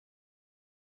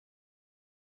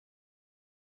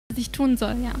was ich tun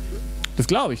soll, ja. Das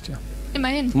glaube ich dir.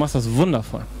 Immerhin. Du machst das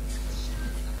wundervoll.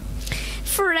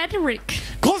 Frederik.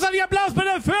 Großartiger Applaus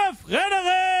bitte für Frederik!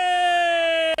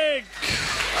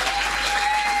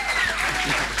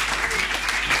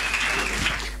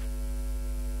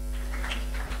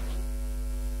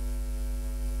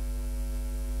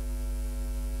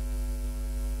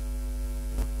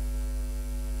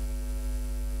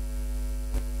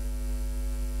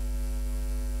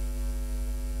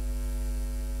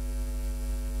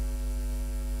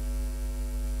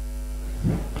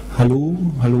 Hallo,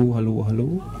 hallo, hallo,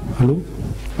 hallo, hallo?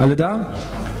 Alle da?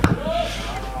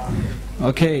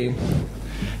 Okay.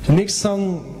 Der nächste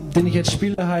Song, den ich jetzt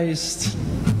spiele, heißt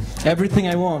Everything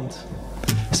I Want.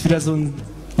 Ist wieder so ein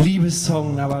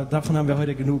Liebessong, aber davon haben wir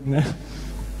heute genug, ne?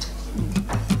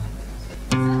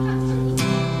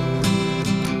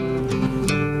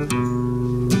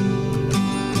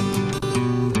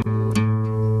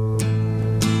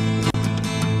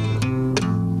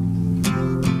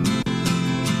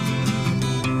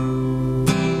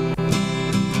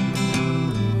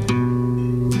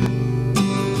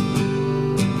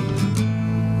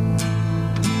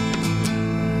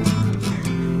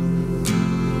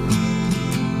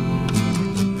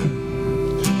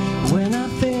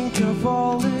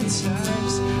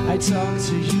 I talk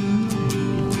to you,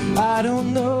 I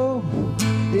don't know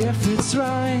if it's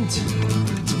right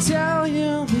to tell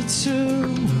you the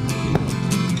truth.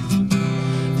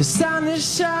 The sun is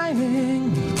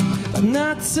shining, but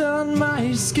not on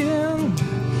my skin.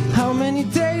 How many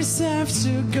days have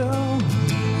to go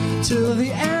till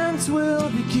the end will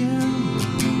begin?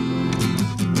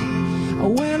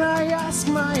 When I ask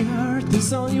my heart,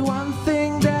 there's only one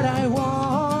thing that I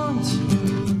want.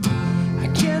 I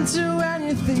can't do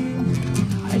anything,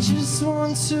 I just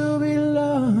want to be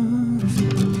loved.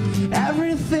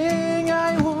 Everything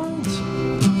I want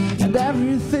and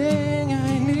everything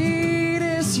I need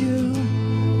is you.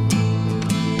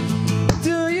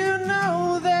 Do you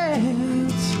know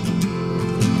that?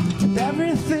 And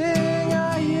everything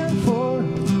I yearn for,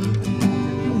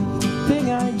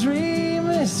 everything I dream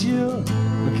is you.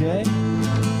 Okay?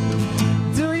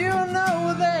 Do you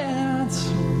know that?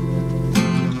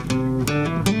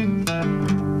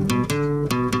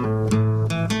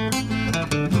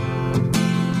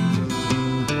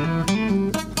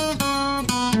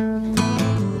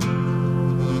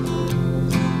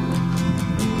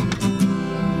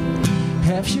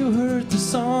 Have you heard the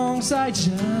songs I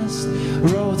just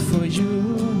wrote for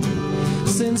you?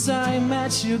 Since I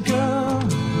met you, girl,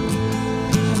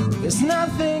 there's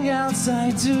nothing else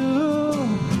I do.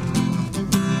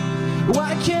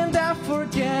 Why can't I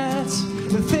forget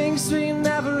the things we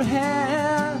never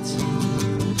had?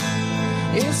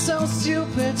 It's so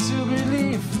stupid to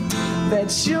believe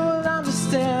that you'll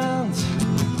understand.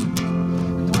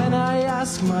 When I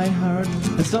ask my heart,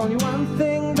 there's only one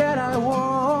thing that I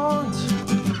want.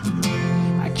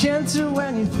 I can't do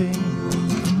anything,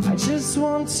 I just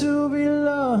want to be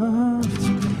loved.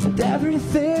 And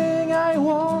everything I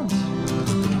want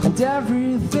and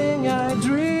everything I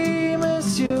dream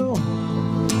is you.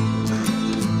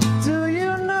 Do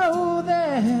you know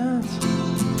that?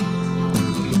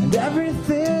 And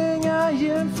everything I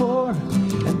yearn for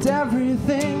and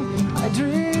everything I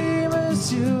dream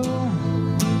is you.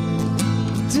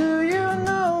 Do you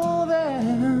know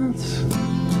that?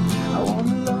 I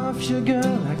wanna love you,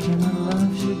 girl, I cannot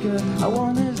love you, girl. I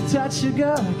wanna touch you,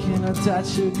 girl, I cannot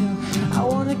touch you, girl. I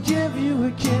wanna give you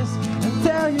a kiss and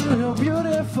tell you you're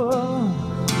beautiful.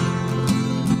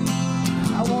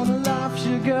 I wanna love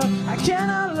you, girl, I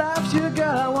cannot love you,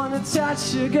 girl. I wanna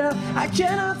touch you, girl, I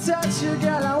cannot touch you,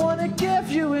 girl. I wanna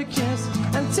give you a kiss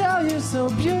and tell you so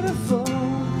beautiful.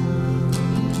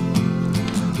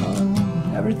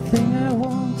 Oh, everything I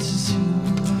want is you.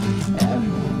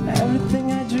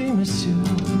 Everything I dream is you.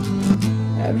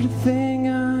 Everything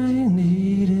I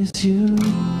need is you.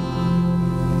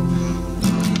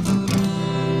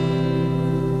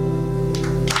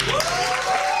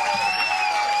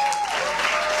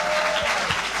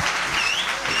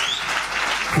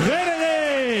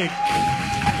 Frederik!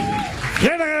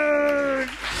 Frederik!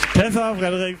 Tessa,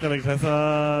 Frederik, Frederik,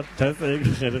 Tessa, Tessa,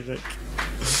 Frederik.